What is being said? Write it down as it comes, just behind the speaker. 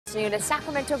afternoon, a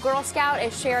Sacramento Girl Scout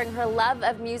is sharing her love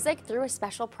of music through a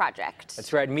special project.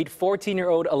 That's right. Meet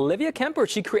 14-year-old Olivia Kemper.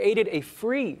 She created a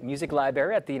free music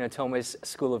library at the Natomas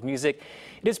School of Music.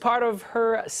 It is part of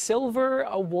her Silver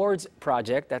Awards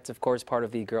project. That's, of course, part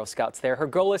of the Girl Scouts there. Her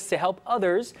goal is to help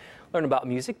others learn about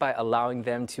music by allowing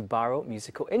them to borrow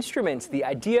musical instruments. The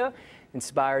idea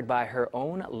inspired by her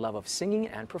own love of singing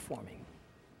and performing.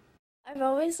 I've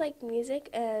always liked music,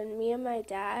 and me and my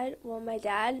dad, my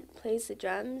dad plays the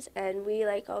drums, and we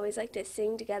always like to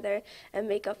sing together and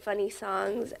make up funny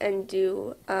songs and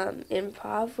do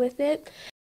improv with it.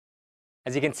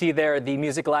 As you can see there, the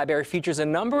music library features a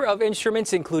number of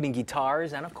instruments, including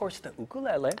guitars and, of course, the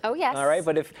ukulele. Oh, yes. All right,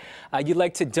 but if you'd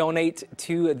like to donate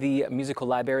to the musical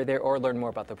library there or learn more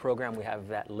about the program, we have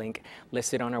that link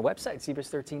listed on our website,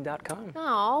 cbs13.com.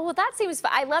 Oh, well, that seems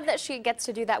fun. I love that she gets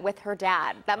to do that with her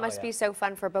dad. That must be so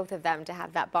fun for both of them to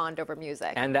have that bond over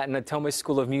music. And at Natomas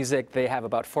School of Music, they have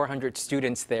about 400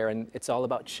 students there, and it's all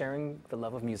about sharing the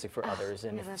love of music for others.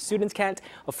 And if students can't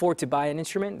afford to buy an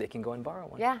instrument, they can go and borrow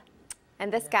one. Yeah.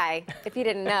 And this guy, if you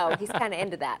didn't know, he's kind of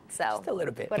into that. So just a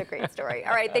little bit. What a great story.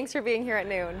 All right, thanks for being here at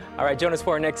noon. All right, join us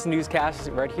for our next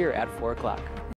newscast right here at 4 o'clock.